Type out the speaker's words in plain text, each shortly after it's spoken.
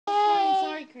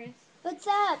Chris. What's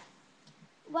up?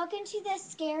 Welcome to the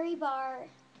Scary Bar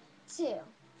 2.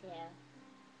 Yeah.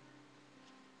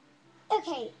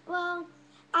 Okay, well,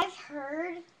 I've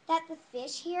heard that the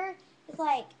fish here is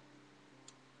like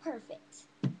perfect.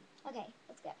 Okay,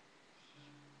 let's go.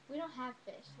 We don't have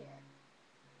fish here.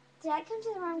 Did I come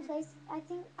to the wrong place? I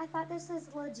thought this was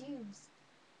TheDudettesShow.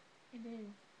 It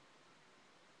is.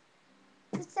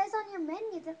 It says on your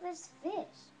menu that there's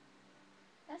fish.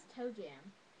 That's toe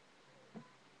jam.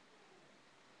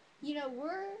 You know,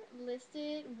 we're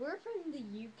from the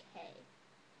UK.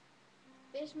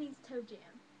 Fish means toe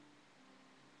jam.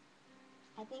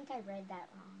 I think I read that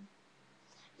wrong.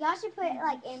 Y'all should put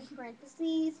like in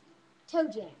parentheses, toe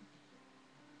jam.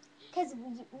 Because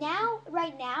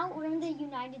right now, we're in the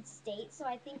United States, so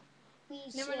I think we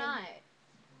should... No, we're not.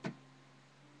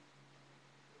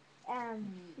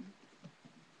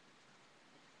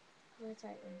 That's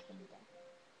right, we're in Canada.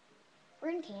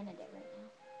 We're in Canada right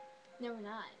now. No, we're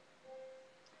not.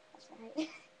 That's right.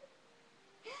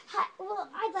 Hi, well,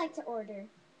 I'd like to order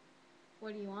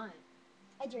What do you want?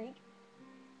 a drink.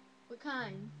 What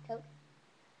kind? Coke.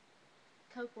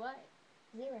 Coke what?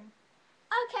 Zero.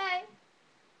 Okay.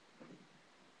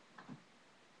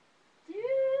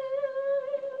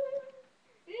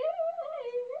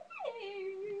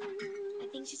 I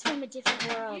think she's from a different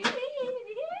world.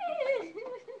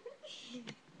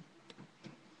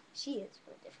 She is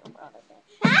from a different world, I bet.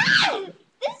 Ah!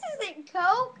 This isn't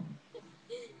Coke!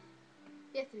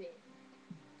 Yes, it is.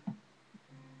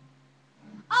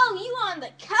 Oh, you on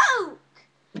the Coke!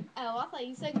 Oh, I thought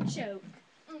you said choke.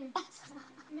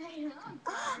 Man, I'm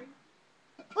sorry.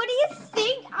 What do you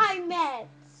think I meant?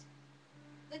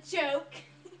 The choke.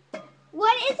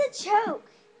 What is a choke?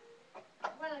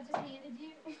 What I just handed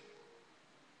you.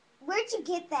 Where'd you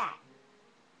get that?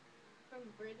 From the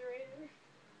refrigerator.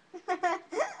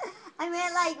 I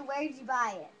meant like, where'd you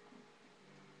buy it?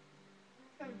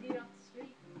 From a dude off the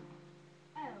street.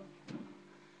 Oh.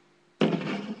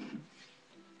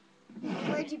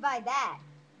 Where'd you buy that?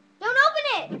 Don't open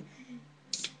it!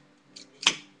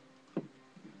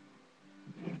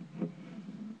 I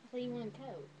thought you wanted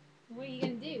Coke. What are you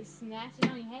gonna do? Smash it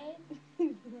on your head?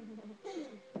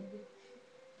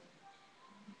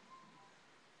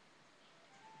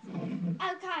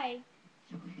 Okay.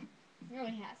 You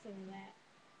only have some of that.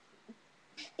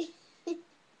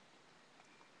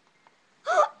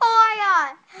 Oh my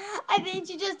god! I think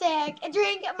you just drank a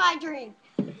drink of my drink.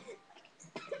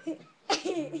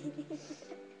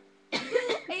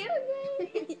 Are you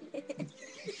okay?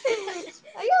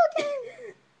 Are you okay?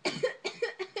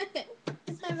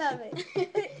 It's my moment.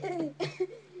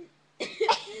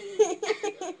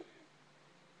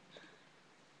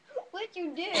 What'd you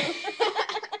do?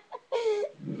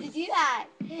 Did you die?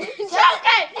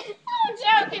 Joking! I'm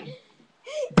joking!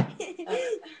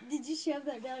 Did you shove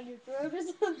that down your throat or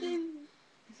something?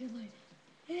 I feel like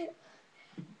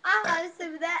I want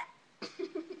some of that.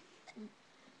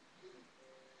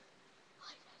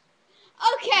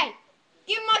 Okay!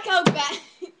 Give my Coke back!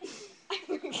 I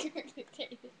forgot to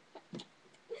take it.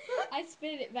 I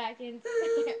spit it back in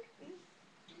there.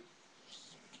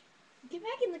 Get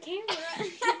back in the camera.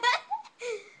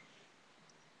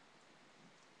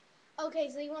 Okay,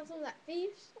 so you want some of that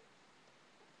fish?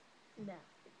 No.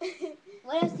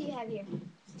 What else do you have here?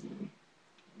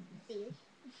 Fish.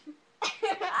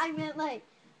 I meant like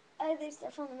other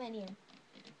stuff on the menu.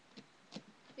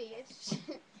 Fish.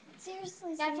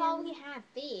 Seriously, That's Sam? all we have,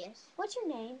 fish. What's your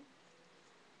name?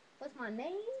 What's my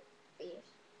name? Fish.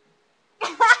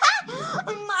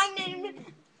 My name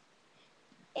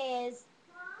is...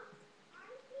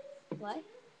 What?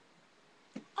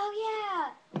 Oh,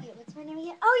 yeah. Wait, what's my name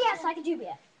again? Oh, yeah,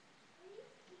 Psychotubia.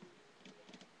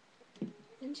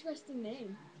 Interesting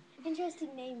name.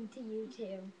 Interesting name to you,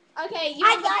 too. Okay,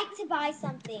 I'd like to buy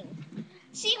something.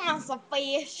 She wants a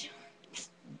fish.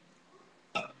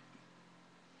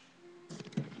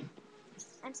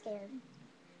 I'm scared.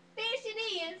 Fish it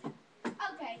is.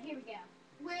 Okay, here we go.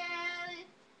 Well,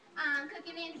 I'm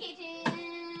cooking in the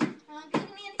kitchen. I'm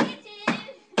cooking in the kitchen.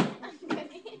 I'm cooking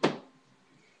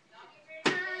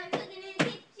in the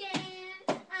kitchen.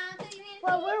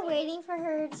 Well, we're waiting for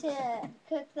her to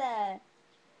cook the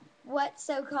what's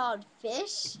so-called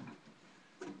fish.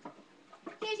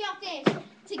 Here's your fish.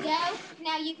 To go.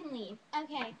 Now you can leave.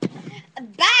 Okay.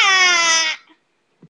 Bye!